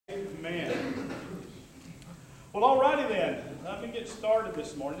Well, alrighty then. Let me get started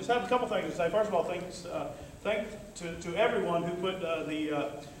this morning. Just have a couple things to say. First of all, thanks to everyone who put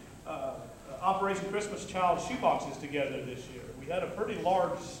the Operation Christmas Child shoe boxes together this year. We had a pretty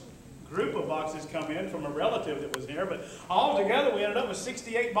large group of boxes come in from a relative that was here, but all together we ended up with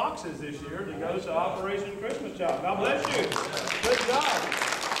 68 boxes this year to go to Operation Christmas Child. God bless you. Good job.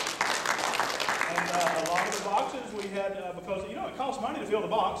 And a lot of the boxes we had, because, you know, it costs money to fill the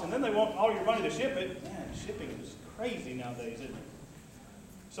box, and then they want all your money to ship it. Man, shipping is crazy nowadays, isn't it?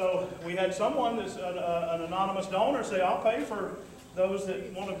 So we had someone, that's an anonymous donor, say, I'll pay for those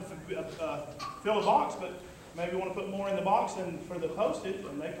that want to fill a box, but maybe want to put more in the box than for the postage,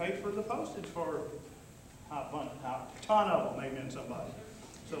 and they paid for the postage for a ton of them. Amen, somebody.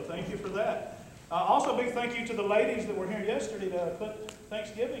 So thank you for that. Also, a big thank you to the ladies that were here yesterday to put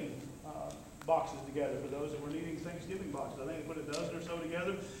Thanksgiving boxes together for those that were needing Thanksgiving boxes. I think they put a dozen or so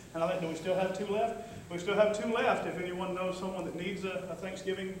together. And I think, do we still have 2 left? We still have 2 left. If anyone knows someone that needs a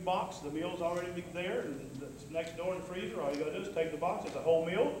Thanksgiving box, the meal's already there, and it's next door in the freezer. All you got to do is take the box. It's a whole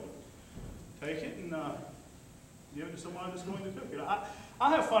meal. Take it and give it to someone that's going to cook it. I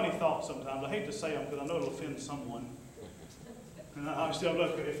have funny thoughts sometimes. I hate to say them because I know it'll offend someone. And I still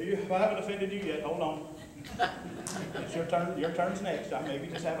look, if I haven't offended you yet, hold on. It's your turn. Your turn's next. I maybe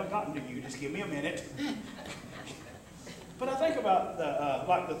just haven't gotten to you. Just give me a minute. But I think about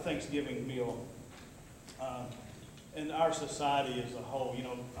like the Thanksgiving meal in our society as a whole. You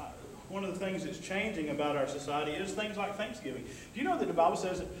know, one of the things that's changing about our society is things like Thanksgiving. Do you know that the Bible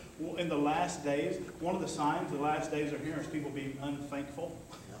says that in the last days, one of the signs the last days are here is people being unthankful?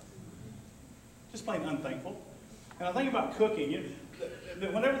 Just plain unthankful. And I think about cooking. You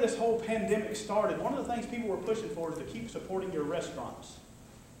know, whenever this whole pandemic started, one of the things people were pushing for is to keep supporting your restaurants.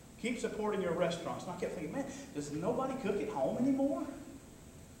 Keep supporting your restaurants. And I kept thinking, man, does nobody cook at home anymore?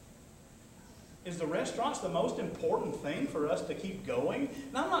 Is the restaurants the most important thing for us to keep going?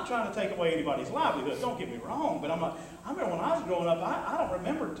 And I'm not trying to take away anybody's livelihood, don't get me wrong, but I remember when I was growing up, I don't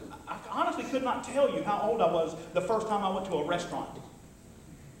remember, I honestly could not tell you how old I was the first time I went to a restaurant.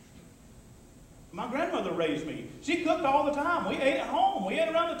 My grandmother raised me. She cooked all the time. We ate at home. We ate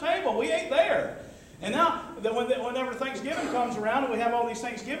around the table. We ate there. And now, whenever Thanksgiving comes around and we have all these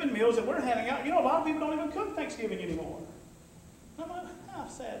Thanksgiving meals that we're handing out, you know, a lot of people don't even cook Thanksgiving anymore. I'm like, how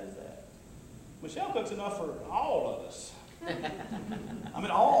sad is that? Michelle cooks enough for all of us. I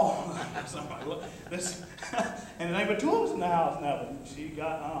mean, all. Somebody, look, this, and there ain't but 2 of us in the house now. But she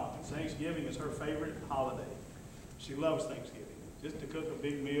got Thanksgiving is her favorite holiday. She loves Thanksgiving. Just to cook a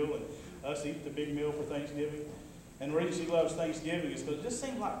big meal and us eat the big meal for Thanksgiving. And the reason she loves Thanksgiving is because it just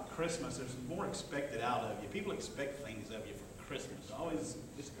seems like Christmas. There's more expected out of you. People expect things of you for Christmas. It's always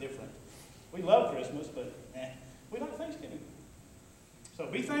just different. We love Christmas, but we like Thanksgiving. So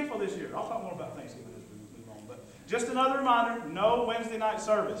be thankful this year. I'll talk more about Thanksgiving as we move on. But just another reminder, no Wednesday night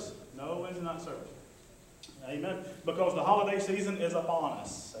service. No Wednesday night service. Amen. Because the holiday season is upon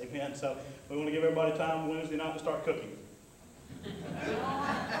us. Amen. So we want to give everybody time Wednesday night to start cooking.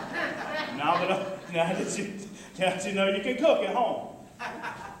 now that you know you can cook at home.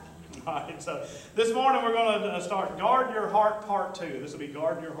 All right, so this morning we're going to start Guard Your Heart Part 2. This will be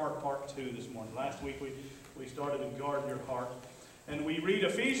Guard Your Heart Part 2 this morning. Last week we started in Guard Your Heart. And we read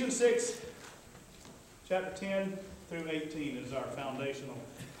Ephesians 6, chapter 10 through 18 is our foundational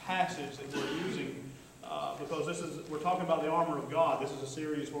passage that we're using because we're talking about the armor of God. This is a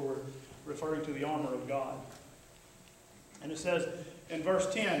series where we're referring to the armor of God. And it says in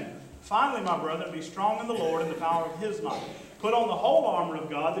verse 10, finally, my brethren, be strong in the Lord and the power of his might. Put on the whole armor of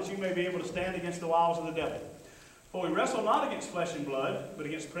God that you may be able to stand against the wiles of the devil. For we wrestle not against flesh and blood, but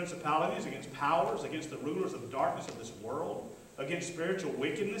against principalities, against powers, against the rulers of the darkness of this world, against spiritual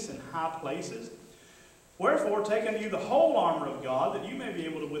wickedness in high places. Wherefore, take unto you the whole armor of God, that you may be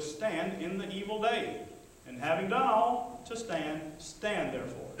able to withstand in the evil day. And having done all to stand, stand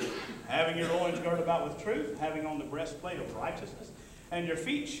therefore. Having your loins girded about with truth, having on the breastplate of righteousness, and your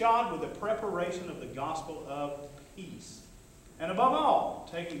feet shod with the preparation of the gospel of peace. And above all,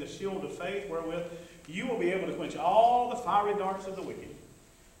 taking the shield of faith, wherewith you will be able to quench all the fiery darts of the wicked,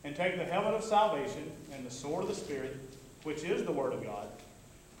 and take the helmet of salvation and the sword of the Spirit, which is the word of God,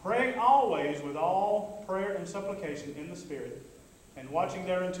 praying always with all prayer and supplication in the Spirit, and watching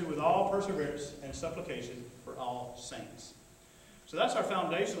thereunto with all perseverance and supplication for all saints. So that's our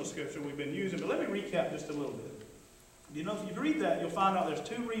foundational scripture we've been using, but let me recap just a little bit. You know, if you read that, you'll find out there's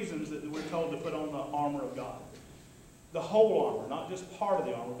 2 reasons that we're told to put on the armor of God. The whole armor, not just part of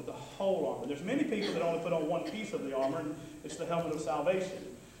the armor, but the whole armor. There's many people that only put on one piece of the armor, and it's the helmet of salvation.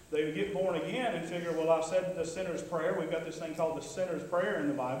 They would get born again and figure, well, I said the sinner's prayer. We've got this thing called the sinner's prayer in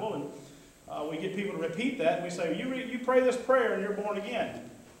the Bible, and we get people to repeat that, and we say, you pray this prayer and you're born again.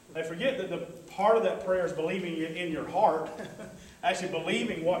 They forget that the part of that prayer is believing in your heart, actually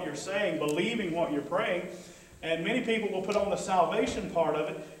believing what you're saying, believing what you're praying. And many people will put on the salvation part of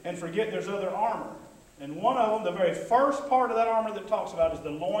it and forget there's other armor. And one of them, the very first part of that armor that talks about is the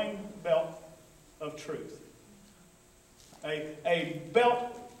loin belt of truth. A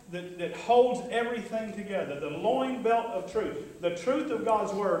belt that holds everything together. The loin belt of truth. The truth of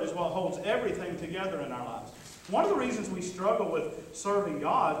God's Word is what holds everything together in our lives. One of the reasons we struggle with serving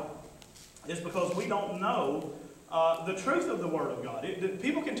God is because we don't know the truth of the Word of God.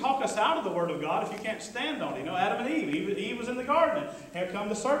 People can talk us out of the Word of God if you can't stand on it. You know, Adam and Eve. Eve was in the garden. Here come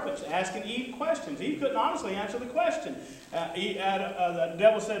the serpents asking Eve questions. Eve couldn't honestly answer the question. The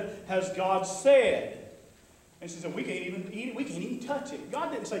devil said, "Has God said?" And she said, "We can't even eat it. We can't even touch it."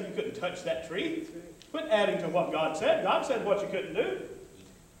 God didn't say you couldn't touch that tree. Quit adding to what God said. God said what you couldn't do.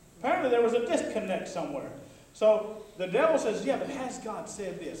 Apparently there was a disconnect somewhere. So the devil says, "Yeah, but has God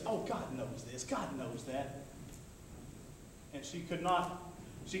said this?" "Oh, God knows this. God knows that." And she could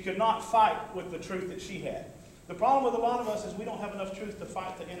not fight with the truth that she had. The problem with a lot of us is we don't have enough truth to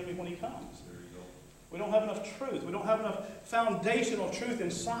fight the enemy when he comes. We don't have enough truth. We don't have enough foundational truth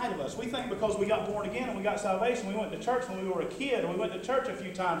inside of us. We think because we got born again and we got salvation, we went to church when we were a kid, and we went to church a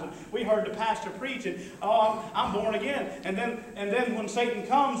few times, and we heard the pastor preach, and I'm born again. And then when Satan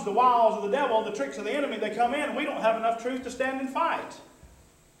comes, the wiles of the devil, the tricks of the enemy, they come in, and we don't have enough truth to stand and fight.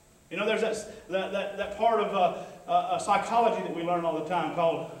 You know, there's that part of psychology that we learn all the time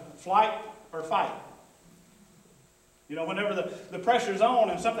called flight or fight. You know, whenever the pressure's on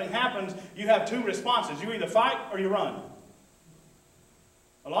and something happens, you have two responses. You either fight or you run.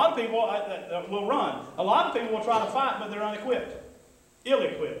 A lot of people will run. A lot of people will try to fight, but they're unequipped.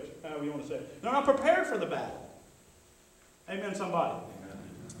 Ill-equipped, however you want to say it. They're not prepared for the battle. Amen, somebody.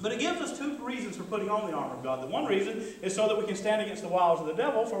 But it gives us two reasons for putting on the armor of God. The one reason is so that we can stand against the wiles of the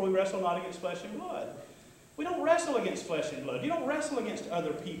devil, for we wrestle not against flesh and blood. We don't wrestle against flesh and blood. You don't wrestle against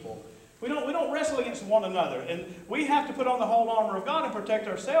other people. We don't wrestle against one another. And we have to put on the whole armor of God and protect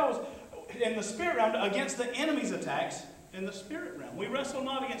ourselves in the spirit realm against the enemy's attacks in the spirit realm. We wrestle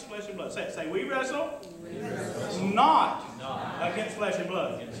not against flesh and blood. Say we wrestle, not against flesh and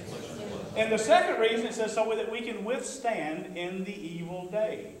blood. And the second reason, it says so that we can withstand in the evil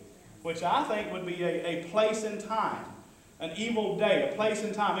day, which I think would be a place in time. An evil day, a place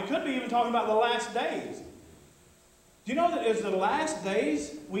in time. It could be even talking about the last days. Do you know that as the last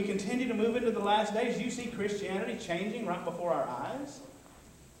days, we continue to move into the last days, you see Christianity changing right before our eyes?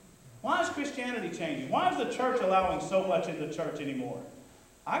 Why is Christianity changing? Why is the church allowing so much in the church anymore?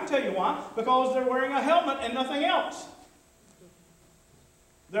 I can tell you why. Because they're wearing a helmet and nothing else.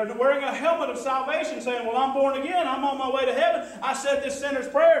 They're wearing a helmet of salvation saying, well, I'm born again. I'm on my way to heaven. I said this sinner's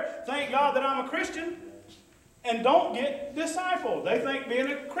prayer. Thank God that I'm a Christian. And don't get discipled. They think being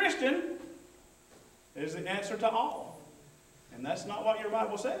a Christian is the answer to all. And that's not what your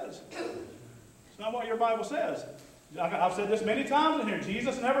Bible says. It's not what your Bible says. I've said this many times in here.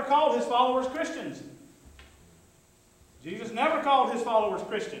 Jesus never called his followers Christians. Jesus never called his followers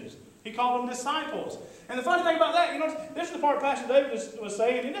Christians. He called them disciples. And the funny thing about that, you know, this is the part Pastor David was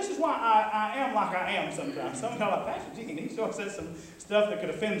saying, and this is why I am like I am sometimes. Some people are like, Pastor Gene, he sort of says some stuff that could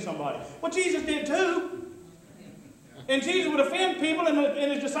offend somebody. Well, Jesus did too. And Jesus would offend people,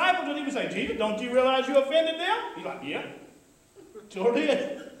 and his disciples would even say, Jesus, don't you realize you offended them? He's like, yeah, sure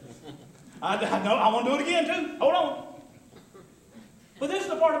did. I know, I want to do it again too. Hold on. But this is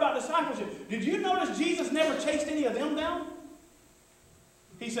the part about discipleship. Did you notice Jesus never chased any of them down?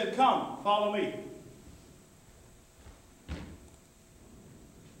 He said, come, follow me.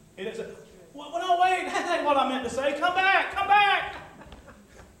 He didn't say, well, no, wait, that ain't what I meant to say. Come back, come back.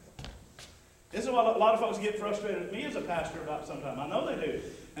 This is what a lot of folks get frustrated at me as a pastor about sometimes. I know they do.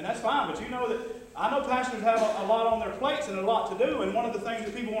 And that's fine, but you know that I know pastors have a lot on their plates and a lot to do. And one of the things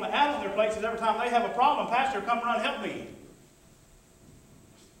that people want to add on their plates is every time they have a problem, Pastor, come around and help me.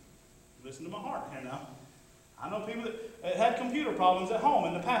 Listen to my heart here now. I know people that had computer problems at home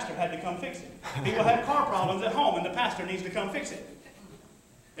and the pastor had to come fix it. People had car problems at home and the pastor needs to come fix it.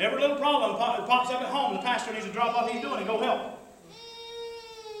 Every little problem pops up at home, the pastor needs to drop what he's doing and go help.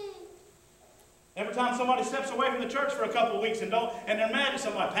 Every time somebody steps away from the church for a couple of weeks and they're mad at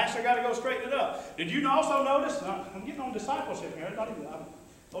somebody, pastor got to go straighten it up. Did you also notice? I'm getting on discipleship here.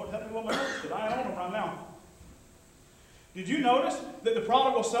 Lord, help me with my notes because I ain't on them right now. Did you notice that the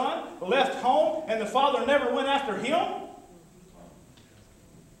prodigal son left home and the father never went after him?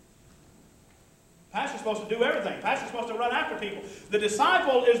 Pastor's supposed to do everything. Pastor's supposed to run after people. The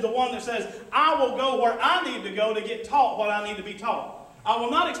disciple is the one that says, I will go where I need to go to get taught what I need to be taught. I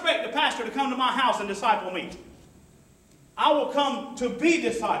will not expect the pastor to come to my house and disciple me. I will come to be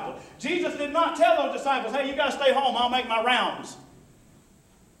discipled. Jesus did not tell those disciples, hey, you got to stay home. I'll make my rounds.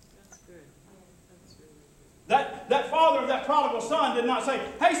 That's good. That's really good. That father of that prodigal son did not say,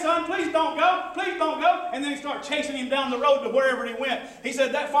 hey, son, please don't go. Please don't go. And then he started chasing him down the road to wherever he went. He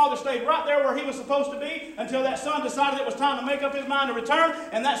said that father stayed right there where he was supposed to be until that son decided it was time to make up his mind to return.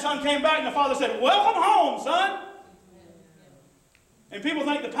 And that son came back and the father said, welcome home, son. And people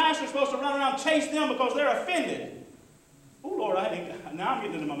think the pastor's supposed to run around and chase them because they're offended. Oh, Lord, now I'm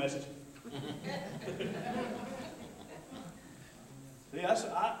getting into my message. See, that's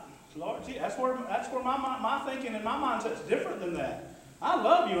where my thinking and my mindset's different than that. I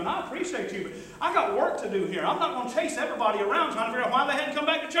love you and I appreciate you, but I got work to do here. I'm not going to chase everybody around trying to figure out why they hadn't come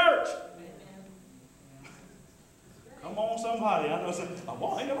back to church. Come on, somebody. I know some,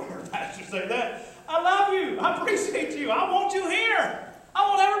 oh, I never heard a pastor say that. I love you. I appreciate you. I want you here. I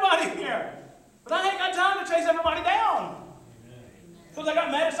want everybody here. But I ain't got time to chase everybody down. Because I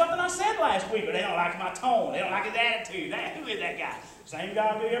got mad at something I said last week, but they don't like my tone. They don't like his attitude. Who is that guy? Same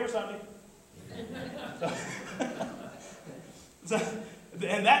guy I do every Sunday.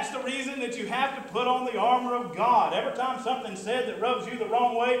 And that's the reason that you have to put on the armor of God. Every time something's said that rubs you the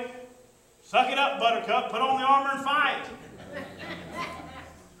wrong way, suck it up, buttercup. Put on the armor and fight.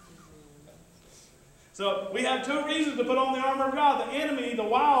 So we have two reasons to put on the armor of God. The enemy, the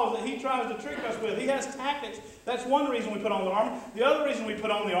wiles that he tries to trick us with. He has tactics. That's one reason we put on the armor. The other reason we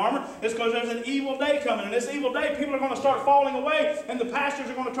put on the armor is because there's an evil day coming. And this evil day, people are going to start falling away. And the pastors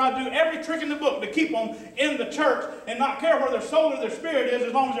are going to try to do every trick in the book to keep them in the church and not care where their soul or their spirit is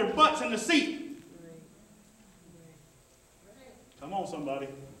as long as their butt's in the seat. Come on, somebody.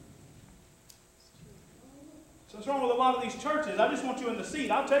 So what's wrong with a lot of these churches? I just want you in the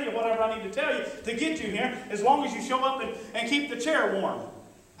seat. I'll tell you whatever I need to tell you to get you here as long as you show up and keep the chair warm.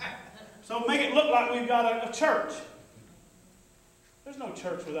 So make it look like we've got a church. There's no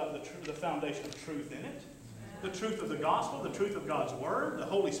church without the foundation of truth in it. The truth of the gospel, the truth of God's word, the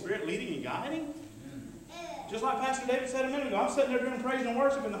Holy Spirit leading and guiding. Just like Pastor David said a minute ago, I'm sitting there doing praise and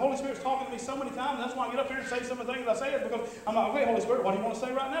worship, and the Holy Spirit's talking to me so many times. That's why I get up here and say some of the things I say, is because I'm like, okay, Holy Spirit, what do you want to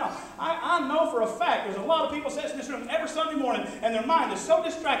say right now? I know for a fact there's a lot of people sitting in this room every Sunday morning, and their mind is so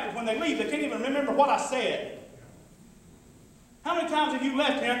distracted when they leave, they can't even remember what I said. How many times have you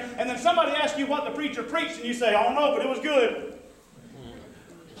left here, and then somebody asks you what the preacher preached, and you say, I don't know, but it was good.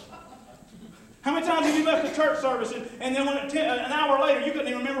 How many times have you left the church service, and then an hour later, you couldn't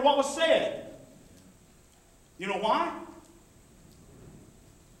even remember what was said? You know why?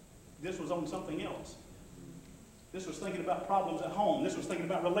 This was on something else. This was thinking about problems at home. This was thinking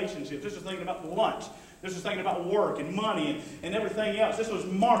about relationships. This was thinking about lunch. This was thinking about work and money and everything else. This was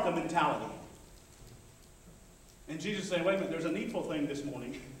Martha mentality. And Jesus saying, wait a minute, there's a needful thing this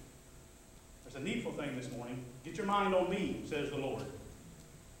morning. There's a needful thing this morning. Get your mind on me, says the Lord.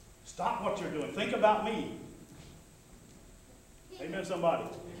 Stop what you're doing. Think about me. Amen, somebody.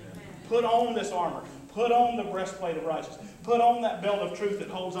 Put on this armor. Put on the breastplate of righteousness. Put on that belt of truth that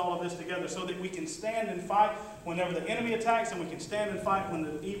holds all of this together so that we can stand and fight whenever the enemy attacks, and we can stand and fight when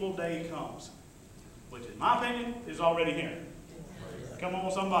the evil day comes. Which, in my opinion, is already here. Come on,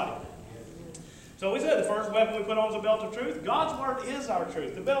 somebody. So we said the first weapon we put on is the belt of truth. God's word is our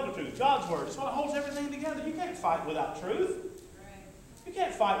truth. The belt of truth. God's word. It's what holds everything together. You can't fight without truth. You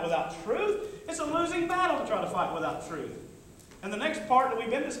can't fight without truth. It's a losing battle to try to fight without truth. And the next part that we've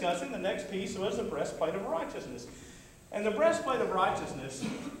been discussing, the next piece, was the breastplate of righteousness. And the breastplate of righteousness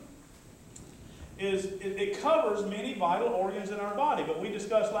it covers many vital organs in our body. But we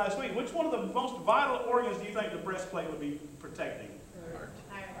discussed last week, which one of the most vital organs do you think the breastplate would be protecting?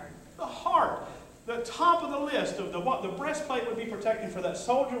 The heart. The top of the list of what the breastplate would be protecting for that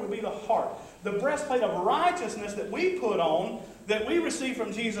soldier would be the heart. The breastplate of righteousness that we put on, that we receive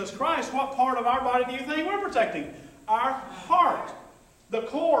from Jesus Christ, what part of our body do you think we're protecting? Our heart. The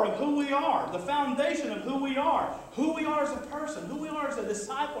core of who we are. The foundation of who we are. Who we are as a person. Who we are as a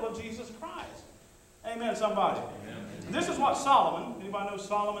disciple of Jesus Christ. Amen, somebody. Amen. This is what Solomon, anybody know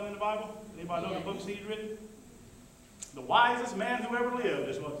Solomon in the Bible? Anybody know the books he's written? The wisest man who ever lived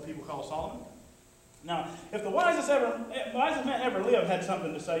is what people call Solomon. Now, if the wisest man ever lived had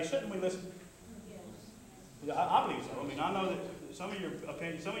something to say, shouldn't we listen? Yes. I believe so. I mean, I know that some of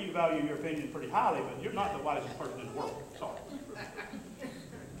you value your opinion pretty highly, but you're not the wisest person in the world. Sorry.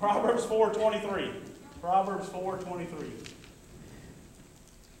 Proverbs 4:23. Proverbs 4:23.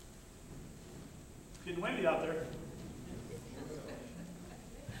 It's getting windy out there.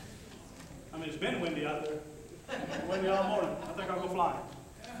 I mean, it's been windy out there. It's windy all morning. I think I'll go flying.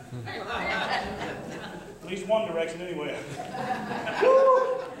 least one direction anyway.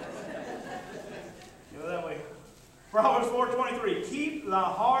 Go that way. Proverbs 4:23. Keep thy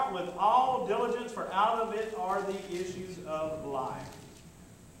heart with all diligence, for out of it are the issues of life.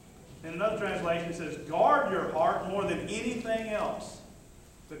 In another translation, it says, guard your heart more than anything else,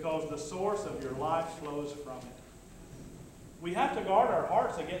 because the source of your life flows from it. We have to guard our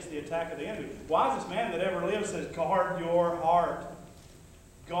hearts against the attack of the enemy. Wisest man that ever lived says, guard your heart.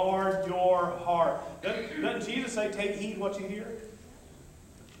 Guard your heart. Doesn't Jesus say, take heed what you hear?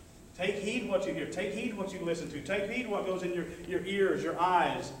 Take heed what you hear. Take heed what you listen to. Take heed what goes in your ears, your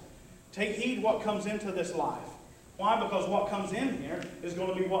eyes. Take heed what comes into this life. Why? Because what comes in here is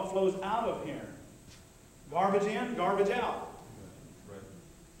going to be what flows out of here. Garbage in, garbage out.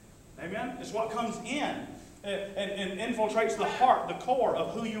 Amen? It's what comes in and infiltrates the heart, the core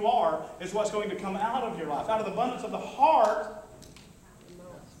of who you are, is what's going to come out of your life. Out of the abundance of the heart,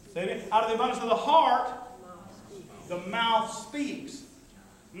 out of the abundance of the heart, the mouth speaks.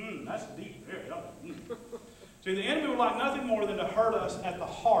 That's deep. See, the enemy would like nothing more than to hurt us at the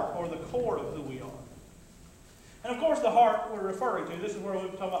heart or the core of who we are. And of course, the heart we're referring to, this is where we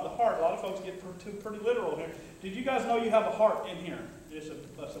talk about the heart. A lot of folks get pretty literal here. Did you guys know you have a heart in here? It's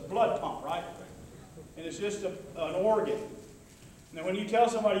a blood pump, right? And it's just an organ. Now, when you tell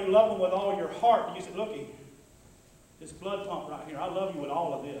somebody you love them with all your heart, you say, looky, this blood pump right here, I love you with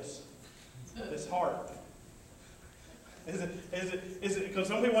all of this heart. Is it because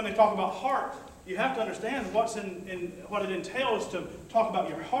some people, when they talk about heart, you have to understand what's in what it entails to talk about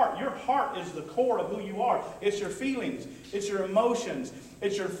your heart. Your heart is the core of who you are. It's your feelings. It's your emotions.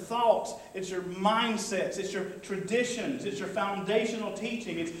 It's your thoughts. It's your mindsets. It's your traditions. It's your foundational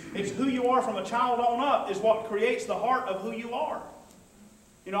teaching. It's who you are from a child on up is what creates the heart of who you are.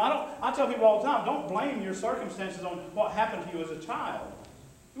 You know, I tell people all the time, don't blame your circumstances on what happened to you as a child.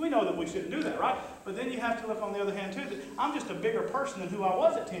 We know that we shouldn't do that, right? But then you have to look on the other hand, too, that I'm just a bigger person than who I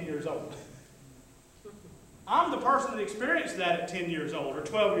was at 10 years old. I'm the person that experienced that at 10 years old, or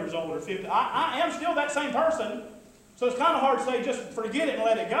 12 years old, or 50. I am still that same person. So it's kind of hard to say just forget it and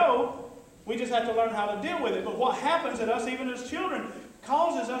let it go. We just have to learn how to deal with it. But what happens at us, even as children,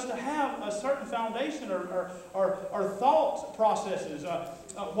 causes us to have a certain foundation or thought processes.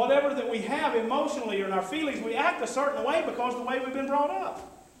 Whatever that we have emotionally or in our feelings, we act a certain way because of the way we've been brought up.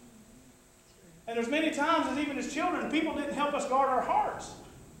 And there's many times, even as children, people didn't help us guard our hearts.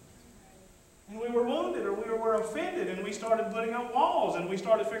 And we were wounded or we were offended and we started putting up walls and we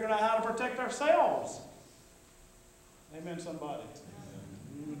started figuring out how to protect ourselves. Amen, somebody.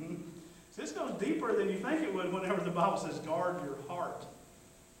 Mm-hmm. So this goes deeper than you think it would whenever the Bible says guard your heart.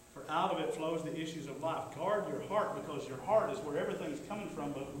 For out of it flows the issues of life. Guard your heart, because your heart is where everything's coming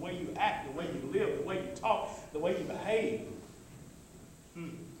from, but the way you act, the way you live, the way you talk, the way you behave.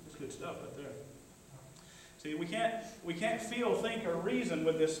 That's good stuff right there. See, we can't feel, think, or reason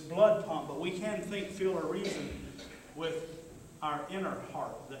with this blood pump, but we can think, feel, or reason with our inner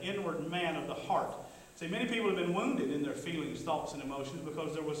heart, the inward man of the heart. See, many people have been wounded in their feelings, thoughts, and emotions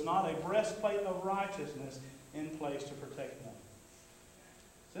because there was not a breastplate of righteousness in place to protect them.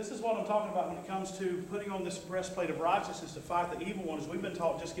 So this is what I'm talking about when it comes to putting on this breastplate of righteousness to fight the evil ones. We've been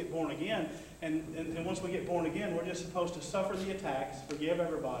taught just get born again, and once we get born again, we're just supposed to suffer the attacks, forgive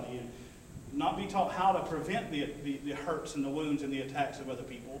everybody, and not be taught how to prevent the hurts and the wounds and the attacks of other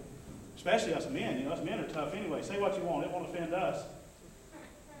people, especially us men. You know, us men are tough anyway. Say what you want. It won't offend us.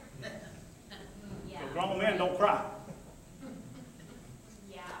 Yeah. So grown men don't cry.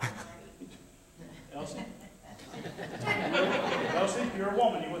 Yeah. Elsie? Elsie, you're a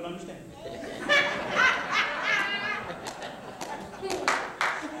woman. You wouldn't understand.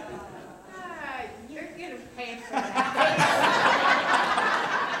 You're going to pay for that.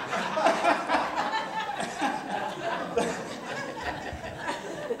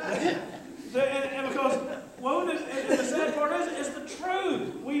 And because wounded, and the sad part is the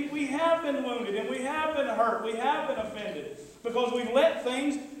truth. We have been wounded and we have been hurt. We have been offended because we've let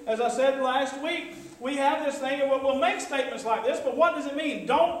things, as I said last week, we have this thing, and we'll make statements like this, but what does it mean?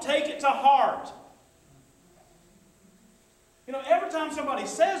 Don't take it to heart. You know, every time somebody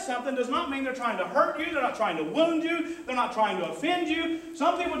says something does not mean they're trying to hurt you, they're not trying to wound you, they're not trying to offend you.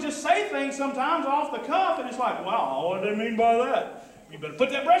 Some people just say things sometimes off the cuff, and it's like, wow, what do they mean by that? You better put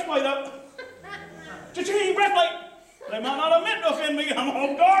that breastplate up. Cha-ching, breastplate. They might not have meant to offend me. I'm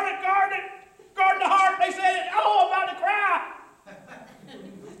going to guard it. Guard the heart. They said it. Oh, I'm about to cry.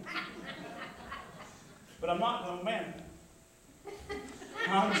 But I'm not, oh man.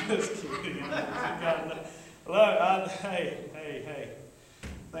 I'm just kidding. Look, hey.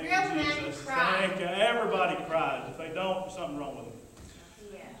 Thank you, Jesus. Thank you. Everybody cries. If they don't, something's wrong with them.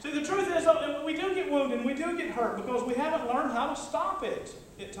 See, the truth is, we do get wounded and we do get hurt because we haven't learned how to stop it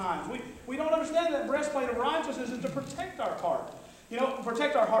at times. We don't understand that breastplate of righteousness is to protect our heart.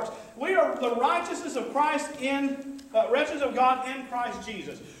 Protect our hearts. We are the righteousness of Christ righteousness of God in Christ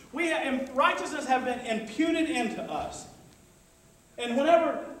Jesus. Righteousness have been imputed into us. And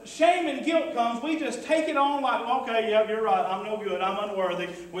whenever shame and guilt comes, we just take it on like, okay, yeah, you're right, I'm no good, I'm unworthy.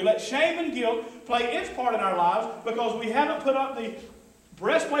 We let shame and guilt play its part in our lives because we haven't put up the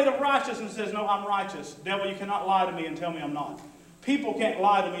breastplate of righteousness that says, no, I'm righteous. Devil, you cannot lie to me and tell me I'm not. People can't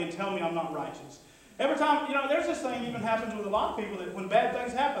lie to me and tell me I'm not righteous. Every time, there's this thing even happens with a lot of people that when bad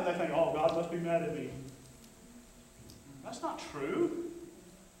things happen, they think, oh, God must be mad at me. That's not true.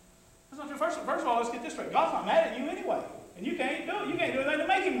 That's not true. First of all, let's get this straight. God's not mad at you anyway. And you can't do it. You can't do anything to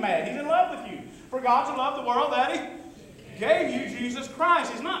make him mad. He's in love with you. For God so loved the world that he gave you Jesus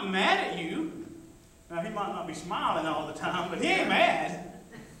Christ. He's not mad at you. Now, he might not be smiling all the time, but he ain't mad.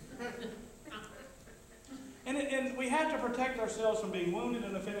 And we have to protect ourselves from being wounded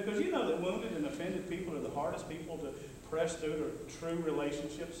and offended, because you know that wounded and offended people are the hardest people to press through to true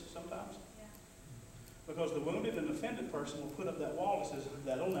relationships sometimes. Yeah. Because the wounded and offended person will put up that wall that says,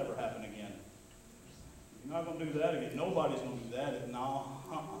 that'll never happen again. You're not going to do that again. Nobody's going to do that. No,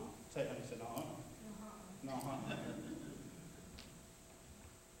 Say it. He said,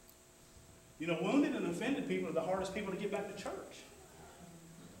 no, wounded and offended people are the hardest people to get back to church.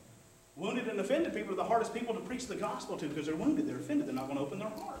 Wounded and offended people are the hardest people to preach the gospel to because they're wounded, they're offended, they're not going to open their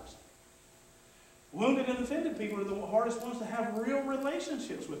hearts. Wounded and offended people are the hardest ones to have real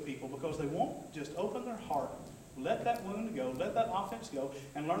relationships with people because they won't just open their heart, let that wound go, let that offense go,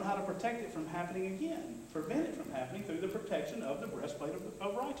 and learn how to protect it from happening again. Prevent it from happening through the protection of the breastplate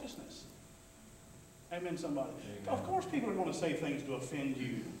of righteousness. Amen, somebody. Amen. Of course people are going to say things to offend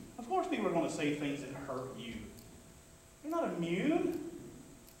you. Of course people are going to say things that hurt you. You're not immune.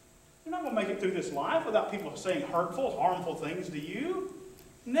 You're not going to make it through this life without people saying hurtful, harmful things to you.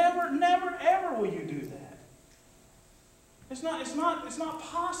 Never, never, ever will you do that. It's not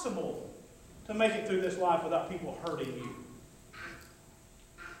possible to make it through this life without people hurting you.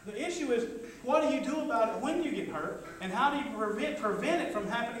 The issue is, what do you do about it when you get hurt, and how do you prevent it from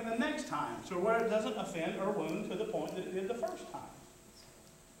happening the next time, so where it doesn't offend or wound to the point that it did the first time?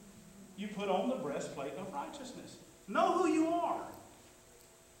 You put on the breastplate of righteousness. Know who you are.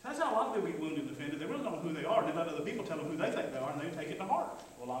 That's how a lot of people get wounded and offended. They really don't know who they are. They let other people tell them who they think they are, and they take it to heart.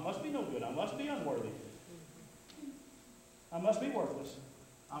 Well, I must be no good. I must be unworthy. I must be worthless.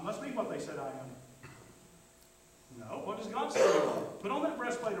 I must be what they said I am. No, what does God say you are? Put on that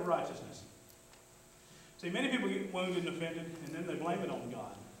breastplate of righteousness. See, many people get wounded and offended, and then they blame it on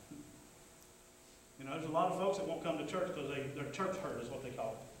God. There's a lot of folks that won't come to church because their church hurt is what they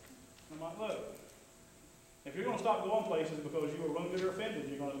call it. I'm like, look, if you're going to stop going places because you were wounded or offended,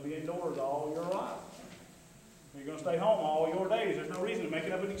 you're going to be indoors all your life. You're going to stay home all your days. There's no reason to make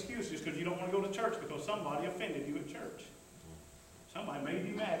it up an excuse just because you don't want to go to church because somebody offended you at church. Somebody made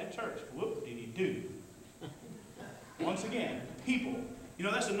you mad at church. Whoop did he do? Once again, people.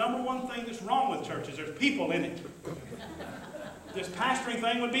 That's the number one thing that's wrong with churches. There's people in it. This pastoring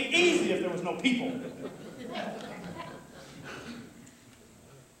thing would be easy if there was no people.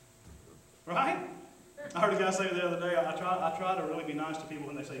 Right? I heard a guy say the other day, I try to really be nice to people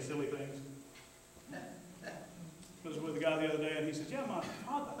when they say silly things. I was with a guy the other day, and he says, yeah, my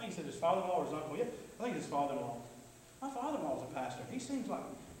father, I think he said his father-in-law or his uncle. Yeah, I think his father-in-law. My father-in-law is a pastor. He seems like,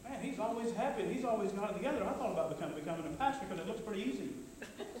 man, he's always happy, and he's always got it together. I thought about becoming a pastor because it looks pretty easy.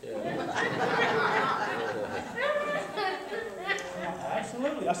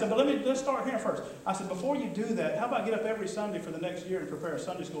 Absolutely. I said, but let's start here first. I said, before you do that, how about get up every Sunday for the next year and prepare a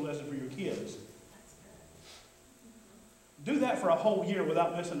Sunday school lesson for your kids? Do that for a whole year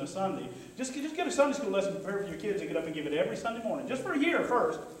without missing a Sunday. Just get a Sunday school lesson prepared for your kids and get up and give it every Sunday morning. Just for a year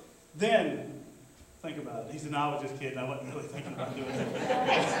first. Then think about it. He said, no, I was just kidding. I wasn't really thinking about doing it.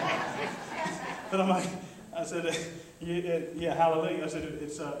 But I'm like, I said, yeah, hallelujah. I said,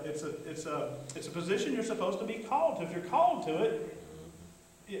 it's a position you're supposed to be called to. If you're called to it,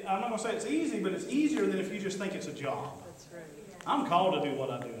 I'm not going to say it's easy, but it's easier than if you just think it's a job. That's right. I'm called to do what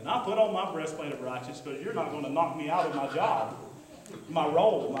I do. And I put on my breastplate of righteousness because you're not going to knock me out of my job, my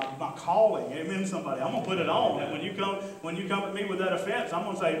role, my calling. Amen, somebody. I'm going to put it on. And when you come at me with that offense, I'm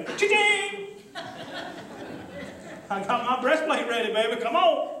going to say, cha-ching! I got my breastplate ready, baby. Come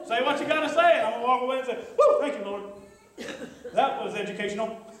on. Say what you got to say. And I'm going to walk away and say, woo, thank you, Lord. That was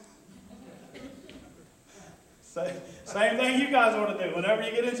educational. Same thing you guys ought to do. Whenever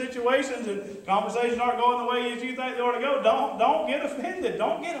you get in situations and conversations aren't going the way as you think they ought to go, don't get offended.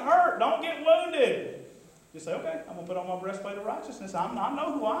 Don't get hurt. Don't get wounded. Just say, okay, I'm going to put on my breastplate of righteousness. I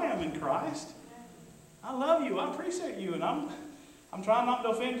know who I am in Christ. I love you. I appreciate you. And I'm trying not to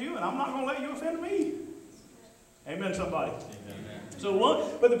offend you, and I'm not going to let you offend me. Amen, somebody. Amen.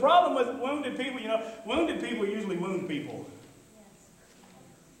 So, but the problem with wounded people, wounded people usually wound people.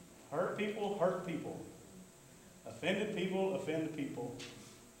 Hurt people hurt people. Offended people offend people.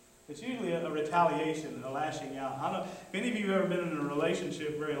 It's usually a retaliation, a lashing out. I don't know if any of you have ever been in a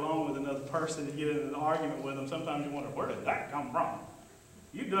relationship very long with another person and get in an argument with them. Sometimes you wonder, where did that come from?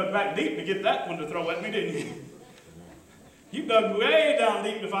 You dug back deep to get that one to throw at me, didn't you? You dug way down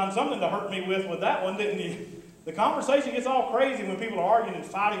deep to find something to hurt me with that one, didn't you? The conversation gets all crazy when people are arguing and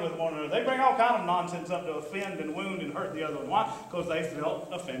fighting with one another. They bring all kind of nonsense up to offend and wound and hurt the other one. Why? Because they felt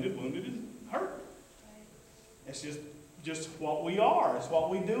offended, wounded, and hurt. It's just what we are. It's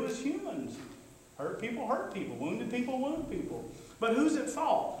what we do as humans. Hurt people hurt people. Wounded people wound people. But who's at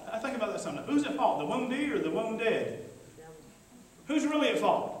fault? I think about that sometimes. Who's at fault? The wounded or the wounded? Who's really at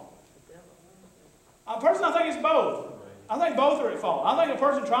fault? Personally, I think it's both. I think both are at fault. I think a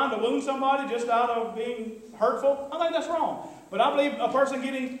person trying to wound somebody just out of being hurtful, I think that's wrong. But I believe a person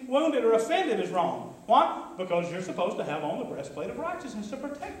getting wounded or offended is wrong. Why? Because you're supposed to have on the breastplate of righteousness to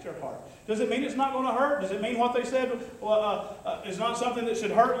protect your heart. Does it mean it's not going to hurt? Does it mean what they said is not something that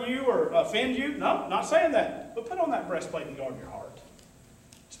should hurt you or offend you? No, not saying that. But put on that breastplate and guard your heart.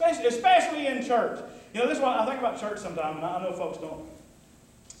 Especially in church. This is what I think about church sometimes, and I know folks don't.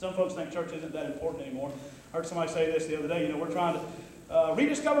 Some folks think church isn't that important anymore. I heard somebody say this the other day. We're trying to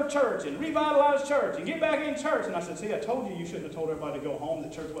rediscover church and revitalize church and get back in church. And I said, see, I told you shouldn't have told everybody to go home,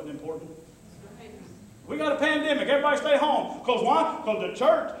 that church wasn't important. We got a pandemic. Everybody stay home. Because why? Because the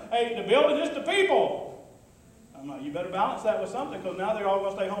church ain't the building, it's the people. I'm like, you better balance that with something, because now they're all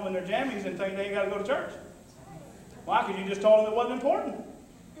going to stay home in their jammies and think they ain't got to go to church. Why? Because you just told them it wasn't important.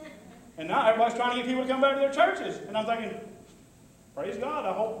 And now everybody's trying to get people to come back to their churches. And I'm thinking, praise God,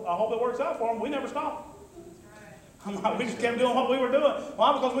 I hope it works out for them. We never stopped. We just kept doing what we were doing.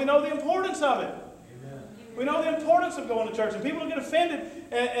 Why? Because we know the importance of it. Amen. We know the importance of going to church. And people get offended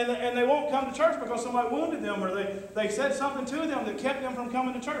and they won't come to church because somebody wounded them or they said something to them that kept them from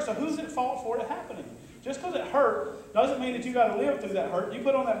coming to church. So who's at fault for it happening? Just because it hurt doesn't mean that you got to live through that hurt. You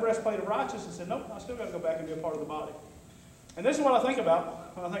put on that breastplate of righteousness and say, nope, I still got to go back and be a part of the body. And this is what I think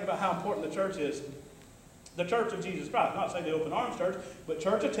about when I think about how important the church is. The church of Jesus Christ. Not say the Open Arms Church, but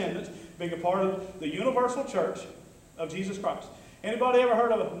church attendance, being a part of the universal church of Jesus Christ. Anybody ever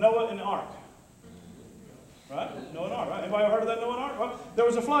heard of Noah and the Ark? Right? Noah and the Ark, right? Anybody ever heard of that Noah and the Ark? Well, there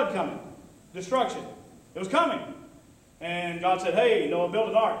was a flood coming. Destruction. It was coming. And God said, hey, Noah, build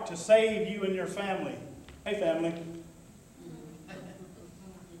an ark to save you and your family. Hey, family.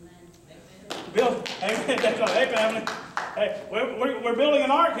 Build. Amen. That's right. Hey, family. Hey, we're building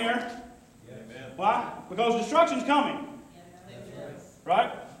an ark here. Why? Because destruction's coming.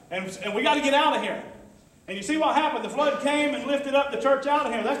 Right? And we got to get out of here. And you see what happened? The flood came and lifted up the church out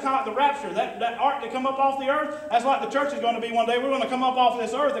of here. That's kind of like the rapture. That ark that come up off the earth, that's like the church is going to be one day. We're going to come up off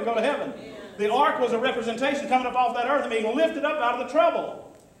this earth and go to heaven. The ark was a representation coming up off that earth and being lifted up out of the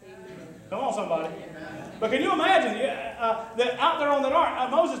trouble. Come on, somebody. But can you imagine that out there on that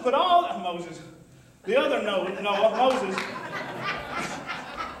ark, Moses put all... Moses. The other Noah, Moses...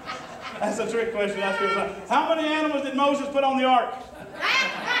 That's a trick question. How many animals did Moses put on the ark?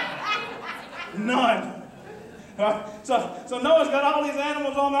 None. Right? So Noah's got all these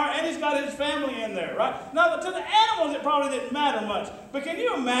animals on the ark, and he's got his family in there, right? Now, to the animals, it probably didn't matter much. But can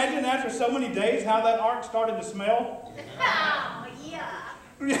you imagine after so many days how that ark started to smell? Oh,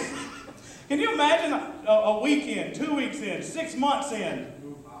 yeah. Can you imagine a week in, 2 weeks in, 6 months in?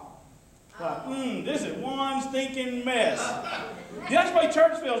 Like, this is one stinking mess. That's the way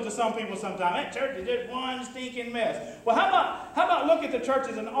church feels to some people sometimes. That church is just one stinking mess. Well, how about look at the church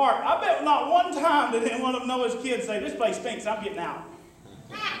as an ark? I bet not one time did one of Noah's kids say, this place stinks, I'm getting out.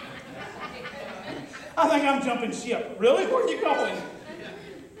 I think I'm jumping ship. Really? Where are you going?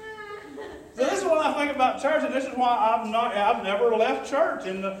 So this is what I think about church, and this is why I've never left church.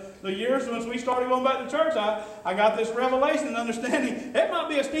 In the years since we started going back to church, I got this revelation and understanding. It might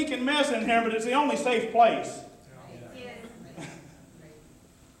be a stinking mess in here, but it's the only safe place.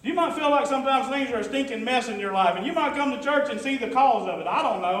 You might feel like sometimes things are a stinking mess in your life, and you might come to church and see the cause of it. I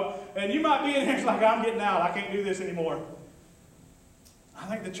don't know. And you might be in here, it's like, I'm getting out. I can't do this anymore. I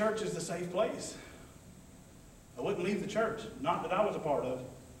think the church is the safe place. I wouldn't leave the church. Not that I was a part of.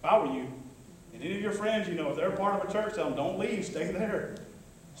 If I were you. And any of your friends, if they're a part of a church, tell them, don't leave. Stay there.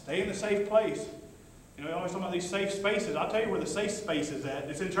 Stay in the safe place. You always talk about these safe spaces. I'll tell you where the safe space is at.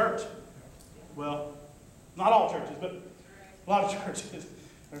 It's in church. Well, not all churches, but a lot of churches.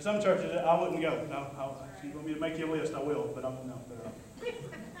 There's some churches that I wouldn't go. No, if you want me to make you a list, I will, but I'm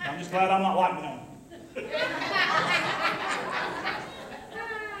just glad I'm not like them.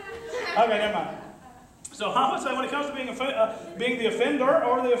 Okay, never mind. So I would say when it comes to being the offender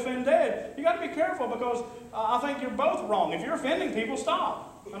or the offended, you got to be careful because I think you're both wrong. If you're offending people,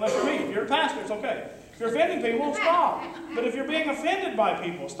 stop. Unless you're me. If you're a pastor, it's okay. If you're offending people, stop. But if you're being offended by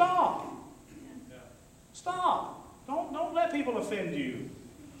people, stop. Stop. Don't let people offend you.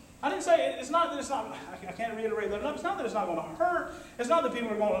 I didn't say it's not that it's not. I can't reiterate that enough. It's not that it's not going to hurt. It's not that people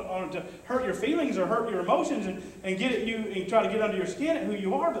are going to hurt your feelings or hurt your emotions and get at you and try to get under your skin at who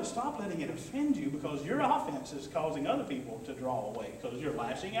you are. But stop letting it offend you because your offense is causing other people to draw away because you're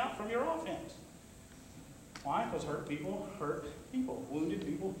lashing out from your offense. Why? Because hurt people. Wounded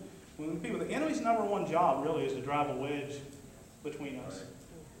people wound people. The enemy's number one job really is to drive a wedge between us.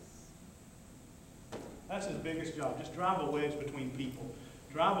 That's his biggest job. Just drive a wedge between people.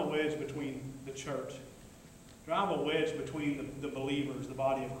 Drive a wedge between the church. Drive a wedge between the believers, the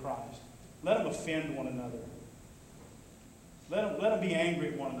body of Christ. Let them offend one another. Let them be angry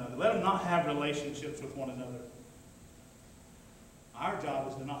at one another. Let them not have relationships with one another. Our job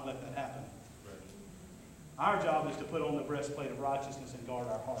is to not let that happen. Our job is to put on the breastplate of righteousness and guard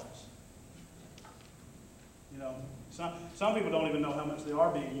our hearts. You know, some people don't even know how much they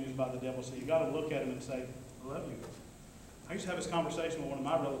are being used by the devil, so you've got to look at them and say, I love you. I used to have this conversation with one of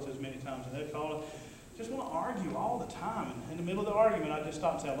my relatives many times, and they'd call it, just want to argue all the time. And in the middle of the argument, I'd just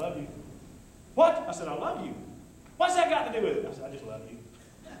stop and say, I love you. What? I said, I love you. What's that got to do with it? I said, I just love you.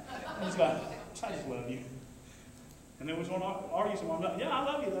 I just love you. And then we just want to argue someone. Yeah, I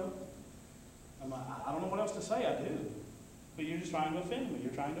love you, though. I'm like, I don't know what else to say. I do. But you're just trying to offend me.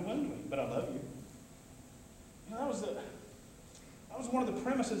 You're trying to wound me. But I love you. You know, that was one of the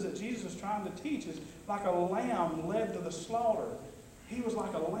premises that Jesus was trying to teach, is like a lamb led to the slaughter. He was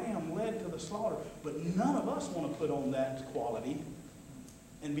like a lamb led to the slaughter. But none of us want to put on that quality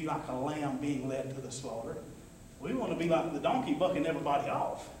and be like a lamb being led to the slaughter. We want to be like the donkey bucking everybody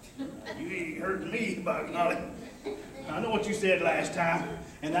off. You ain't hurting me, bucking on it. I know what you said last time,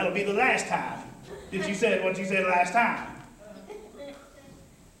 and that'll be the last time that you said what you said last time.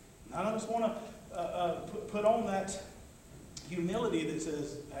 None of us want to put on that humility that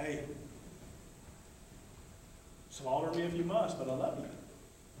says, hey, slaughter me if you must, but I love you.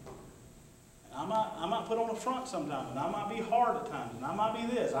 And I might put on a front sometimes, and I might be hard at times, and I might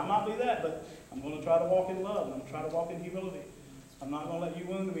be this, I might be that, but I'm going to try to walk in love, and I'm going to try to walk in humility. I'm not going to let you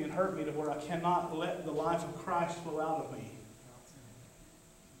wound me and hurt me to where I cannot let the life of Christ flow out of me.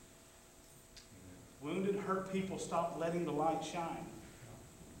 Wounded, hurt people stop letting the light shine.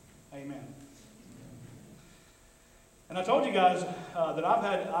 Amen. And I told you guys that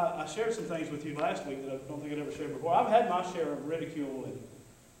I shared some things with you last week that I don't think I'd ever shared before. I've had my share of ridicule and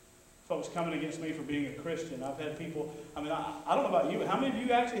folks coming against me for being a Christian. I've had people, I don't know about you, but how many of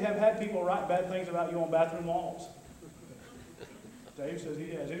you actually have had people write bad things about you on bathroom walls? Dave says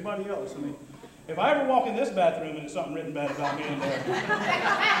he has. Anybody else? If I ever walk in this bathroom and there's something written bad about me in there,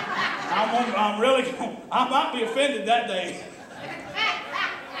 I might be offended that day.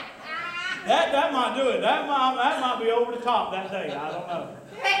 That might do it. That might be over the top that day. I don't know.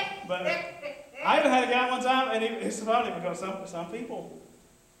 But I even had a guy one time, and it's funny because some people,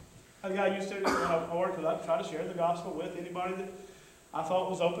 I had a guy used to, I worked with, I tried to share the gospel with anybody that I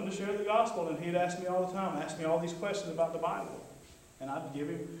thought was open to share the gospel, and he'd ask me all the time, ask me all these questions about the Bible. And I'd give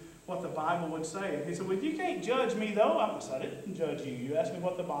him what the Bible would say. And he said, well, you can't judge me, though. I said, I didn't judge you. You asked me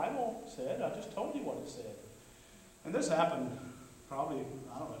what the Bible said. I just told you what it said. And this happened probably,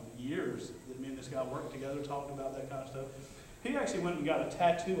 I don't know, years that me and this guy worked together, talked about that kind of stuff. He actually went and got a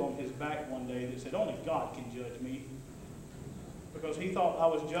tattoo on his back one day that said, only God can judge me. Because he thought I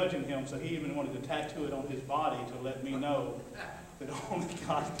was judging him, so he even wanted to tattoo it on his body to let me know that only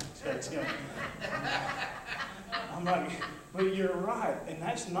God can judge him. I'm like, but you're right, and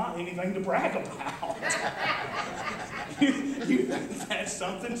that's not anything to brag about. you think that's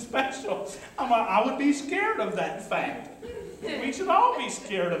something special. I'm like, I would be scared of that fact. We should all be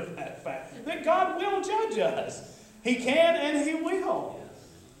scared of that fact, that God will judge us. He can and He will.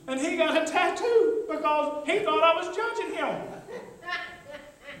 And he got a tattoo because he thought I was judging him.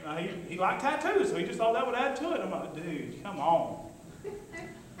 Now, he liked tattoos, so he just thought that would add to it. I'm like, dude, come on.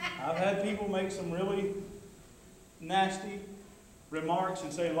 I've had people make some really nasty remarks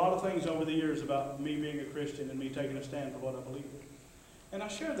and say a lot of things over the years about me being a Christian and me taking a stand for what I believe. And I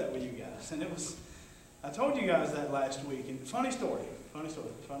shared that with you guys. And I told you guys that last week. And funny story.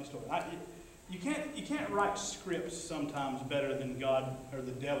 You can't write scripts sometimes better than God or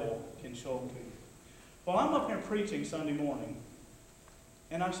the devil can show them to you. Well, I'm up here preaching Sunday morning.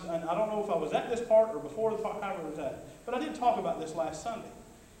 And I don't know if I was at this part or before the part, however it was at, but I did talk about this last Sunday.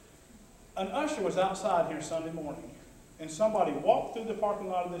 An usher was outside here Sunday morning, and somebody walked through the parking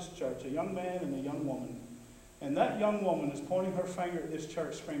lot of this church, a young man and a young woman, and that young woman is pointing her finger at this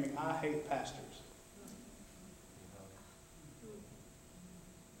church screaming, "I hate pastors."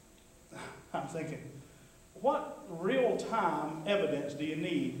 I'm thinking, what real-time evidence do you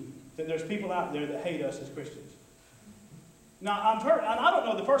need that there's people out there that hate us as Christians? Now, and I don't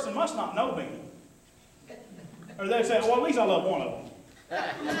know, the person must not know me. Or they say, well, at least I love one of them.